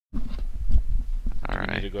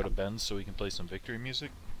to go to Ben's so we can play some victory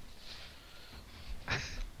music?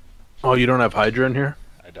 Oh, you don't have Hydra in here?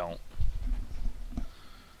 I don't.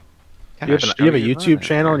 You have a YouTube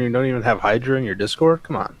channel and you don't even have Hydra in your Discord?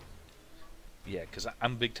 Come on. Yeah, because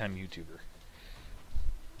I'm a big-time YouTuber.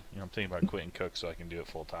 You know, I'm thinking about quitting Cook so I can do it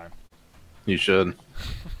full-time. You should.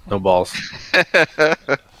 No balls.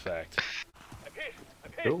 Fact.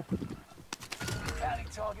 Cool. Bounty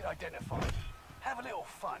target identified. Have a little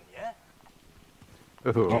fun, yeah?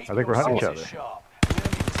 Ooh, I think we're hunting each other. Oh,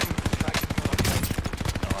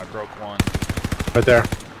 I broke one. Right there.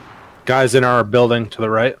 Guys in our building to the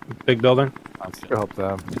right. Big building. Let's go help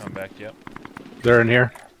them. Coming back, yep. They're in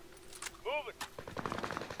here.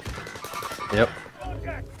 Yep.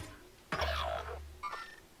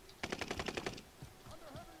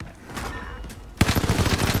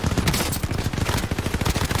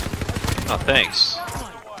 Oh, thanks.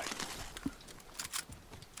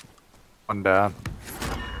 One down.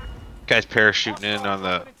 Guy's parachuting in on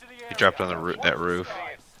the. He dropped on the that roof.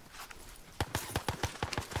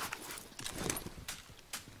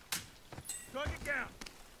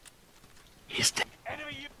 He's dead.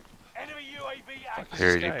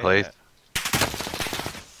 Here he plays.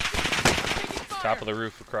 Top of the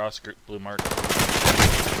roof across blue mark.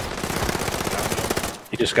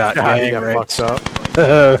 He just got He got fucked up.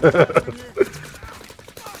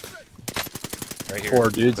 Right here. 4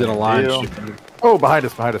 dudes in a line. Deal. Oh, behind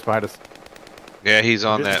us, behind us, behind us. Yeah, he's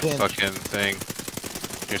on that fucking thing.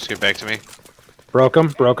 Just get back to me. Broke him,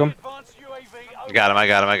 broke him. I got him, I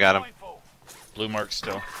got him, I got him. Blue mark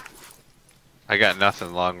still. I got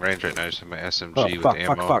nothing long range right now, just my SMG Oh, with fuck,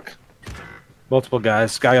 ammo. fuck. Multiple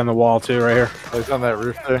guys. Guy on the wall, too, right here. Oh, he's on that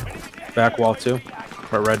roof there. Back wall, too.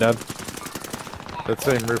 Right, Red Dead. That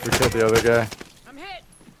same roof we killed the other guy.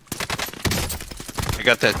 I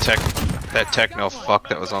got that techno fuck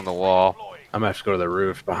that was on the wall. I'm gonna have to go to the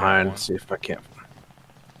roof behind, see if I can't.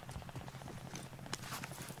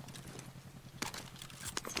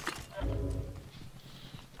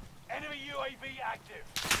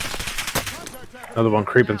 Another one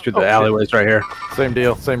creeping through the alleyways right here. Same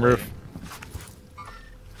deal, same roof.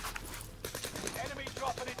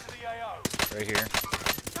 Right here.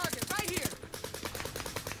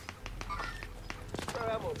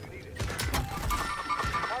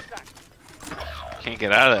 Can't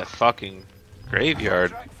get out of that fucking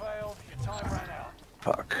graveyard.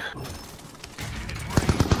 Fuck.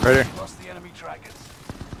 Right here.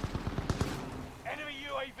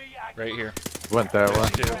 Right here. Went that way.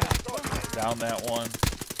 Two. Down that one.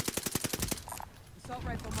 Assault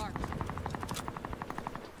rifle marked.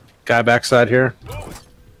 Guy backside here.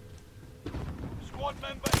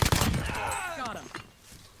 Got him.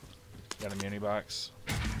 Got a muni box.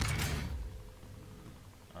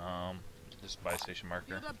 This buy station marker.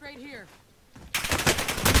 Field upgrade here.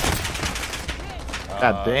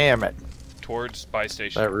 God damn it. Towards buy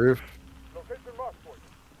station. That roof.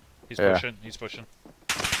 He's pushing. He's pushing.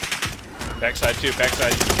 Backside too.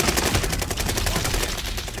 Backside.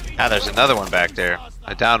 Ah, there's another one back there.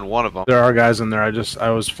 I downed one of them. There are guys in there. I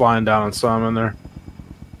was flying down on some in there.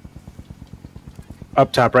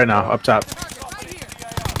 Up top right now. Up top.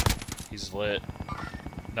 He's lit.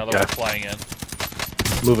 Another one flying in.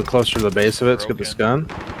 Moving closer to the base of it. Let's get this gun.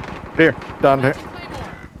 Here, down here.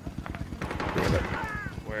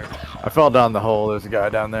 Where? I fell down the hole. There's a guy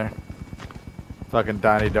down there. Fucking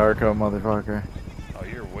Donnie Darko, motherfucker. Oh,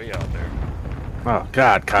 you're way out there. Oh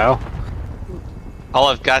God, Kyle. All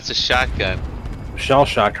I've got's a shotgun. I'm shell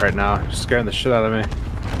shocked right now. You're scaring the shit out of me.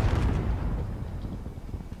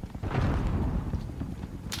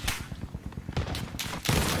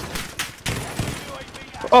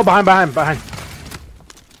 Oh, behind.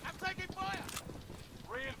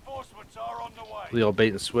 The old bait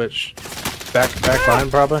and switch. Back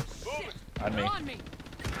behind, probably. On me.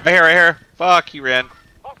 Right here. Fuck, he ran.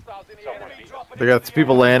 They got some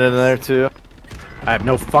people landing in there too. I have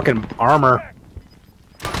no fucking armor.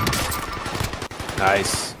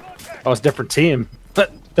 Nice. Oh, it's a different team.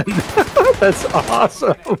 That's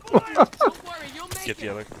awesome. Get the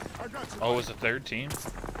other. Oh, it was a third team?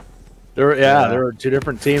 There were 2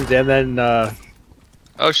 different teams, and then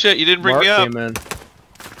Oh shit, you didn't bring Mark me up. came in.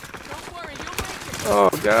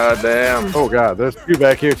 Oh God damn! Oh God, there's 2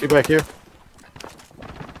 back here, 2 back here.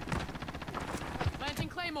 Planting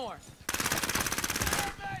Claymore.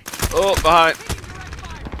 Oh, behind.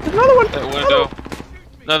 Another one. That window.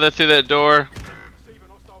 Another through that door.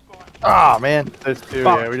 Ah man, there's 2.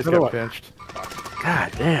 Fuck, Yeah, we just another got one. pinched.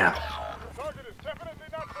 God damn!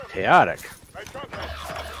 Chaotic.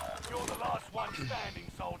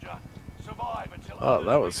 Oh,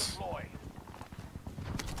 that was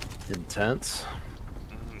intense.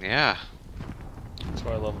 Yeah. That's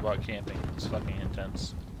what I love about camping. It's fucking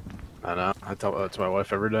intense. I know. I tell that to my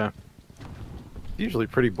wife every day. Usually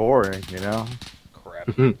pretty boring, you know. Crap.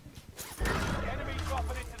 Enemy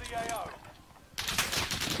dropping into the AO.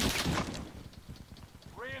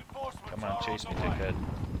 Reinforcements Come on, are chase me, on the way. dickhead.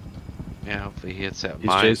 Yeah, hopefully he hits that He's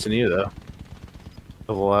mine. chasing you though. To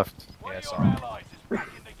the left. One Yeah, of your sorry. allies is back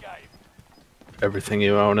in the game. Everything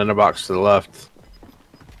you own in a box to the left.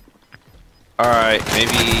 Alright,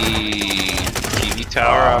 maybe TV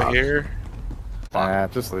tower out here? Nah,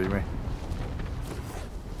 just leave me.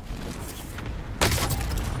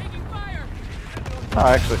 Taking fire. Oh,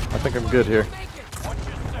 actually, I think I'm good here. Make it. Watch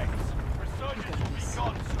your six. Resurgence will be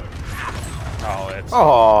gone soon. Oh, it's.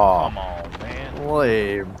 Oh, Come on, man.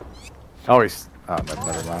 lame. Oh, he's. Oh, no,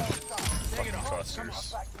 never mind. Fucking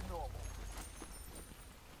busters. Back to normal.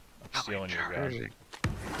 I'm stealing your gun. Charging.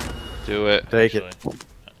 Do it. Take it. Actually,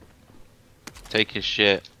 Take his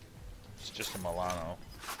shit. it's just a Milano.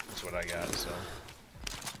 That's what I got, so.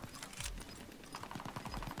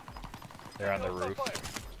 They're on the roof.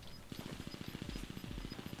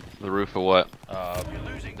 The roof of what? You're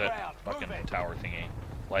losing That ground. fucking Move it. tower thingy.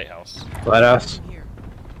 Lighthouse. Lighthouse. In here.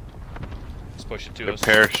 Let's push it to They're us.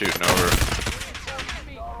 parachuting over.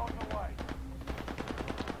 Reinforcements are on the way.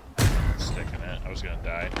 Sticking it. I was gonna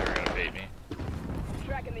die. They were gonna bait me.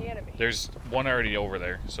 Tracking the enemy. There's one already over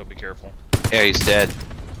there, so be careful. Yeah, he's dead.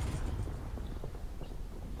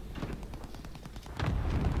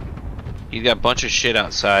 He got a bunch of shit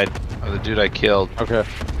outside of the dude I killed. Okay.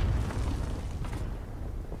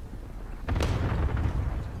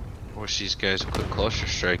 Wish these guys would quit cluster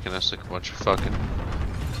striking us like a bunch of fucking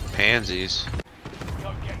pansies.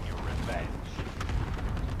 Go get your revenge.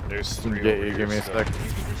 There's three Get over you. here, Give me a so- sec.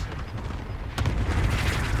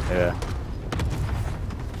 Yeah.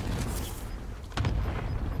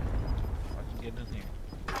 Fucking get in here.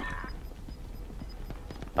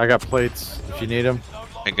 I got plates if you need them.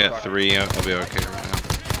 I got 3. I'll be okay right now.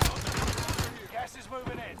 Gas is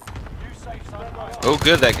moving in. New safe zone. Oh,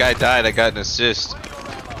 good. That guy died. I got an assist.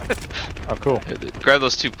 Oh, cool. Grab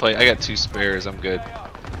those 2 plates. I got 2 spares. I'm good.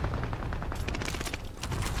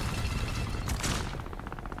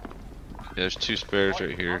 There's 2 spares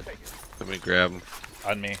right here. Let me grab them.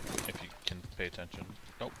 On me, if you can pay attention.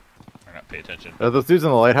 Nope. Or not pay attention. Are those dudes in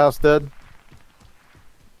the lighthouse dead?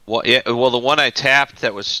 Well, yeah. Well, the one I tapped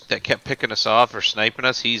that kept picking us off or sniping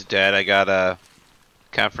us, he's dead. I got a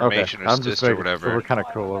confirmation or I'm just assist or making. whatever. So we're kind of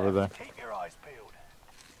cool over there. Keep your eyes peeled.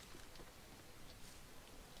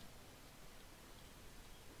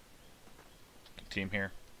 Team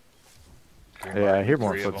here. Green Yeah, I mark, hear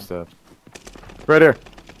more 3 of 'em. footsteps. Right here.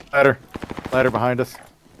 Ladder. Ladder behind us.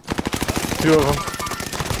 2 of them.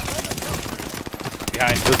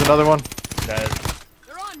 Behind. There's another one. Dead.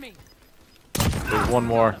 They're on me. There's one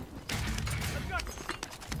more.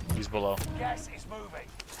 He's below. Gas is moving.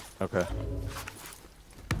 Okay.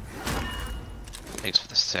 Thanks for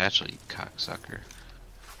the satchel, you cocksucker.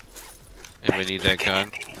 Anybody need that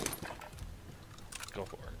gun? Go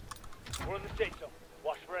for it. We're in the safe zone.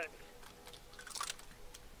 Watch for enemies.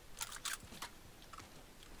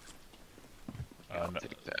 No,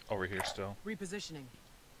 Take that. over here still. Repositioning.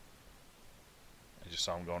 I just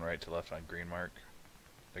saw him going right to left on green mark.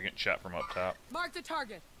 They're getting shot from up top. Mark the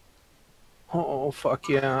target. Oh fuck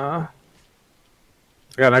yeah! I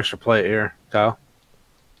got an extra plate here, Kyle.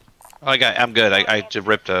 Oh, I'm good. I just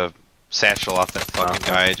ripped a satchel off that fucking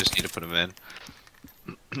Okay. guy. I just need to put him in.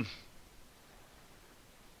 Dude,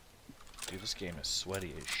 this game is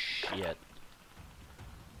sweaty as shit.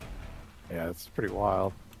 Yeah, it's pretty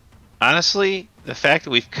wild. Honestly, the fact that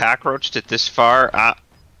we've cockroached it this far,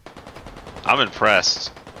 I'm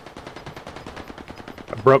impressed.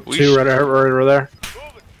 I broke We 2 sh- right over there.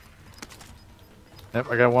 Yep,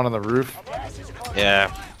 I got one on the roof. Gas is close. Yeah.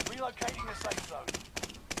 Relocating the safe zone.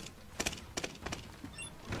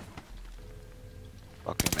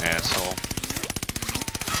 Fucking asshole.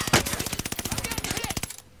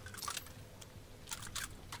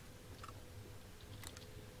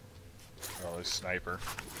 Oh, this sniper.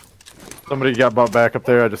 Somebody got bought back up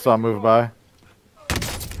there. I just saw him move by.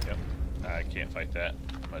 Yep. I can't fight that.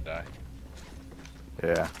 I'm gonna die.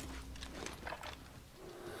 Yeah.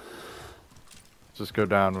 Just go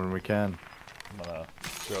down when we can. I'm gonna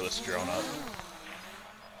throw this drone up.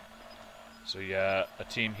 So you got a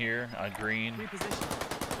team here on green,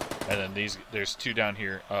 Repositioning. and then there's 2 down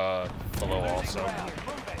here below also.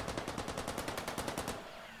 Move it.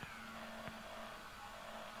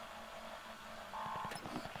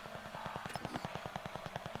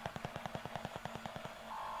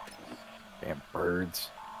 Damn birds.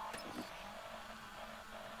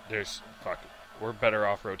 There's fuck. We're better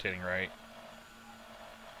off rotating right.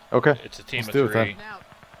 Okay. It's a team Let's of do it 3. then.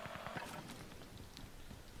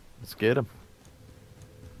 Let's get him.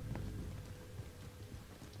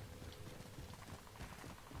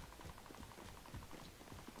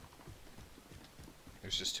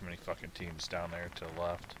 There's just too many fucking teams down there to the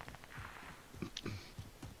left.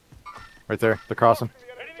 Right there. They're crossing.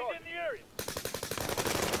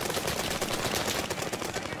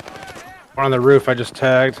 One on the roof I just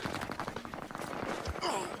tagged.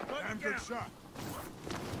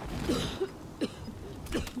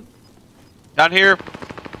 Down here.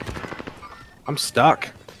 I'm stuck.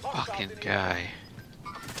 Fucking guy.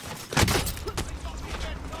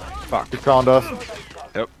 Fuck. He found us.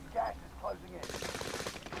 Yep. Gas is closing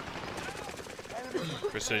in.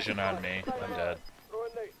 Precision on me. I'm dead.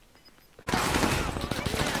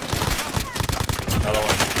 Another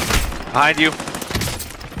one. Behind you. 5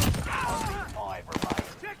 remain.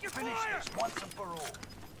 Finish this once and for all.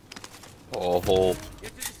 Oh, you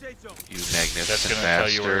That's magnificent gonna tell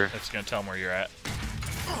you where. master. That's gonna tell them where you're at.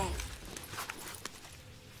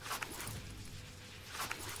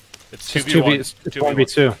 It's It's 2v1. It's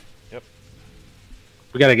 1v2. Yep.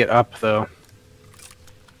 We gotta get up though.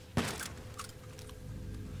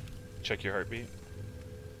 Check your heartbeat.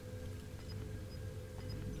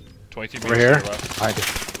 23 Over meters here? to your left. Behind you.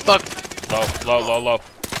 Fuck. Low.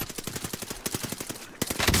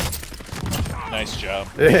 Nice job.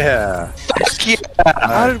 Yeah. Fuck yeah.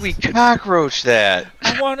 How did we cockroach that?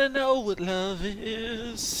 I wanna know what love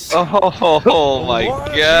is. Oh my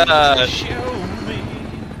gosh. Show me.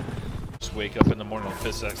 Just wake up in the morning with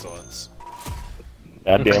piss excellence.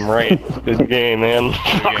 Goddamn right. Good game, man.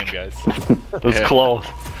 Good game, guys. It was close.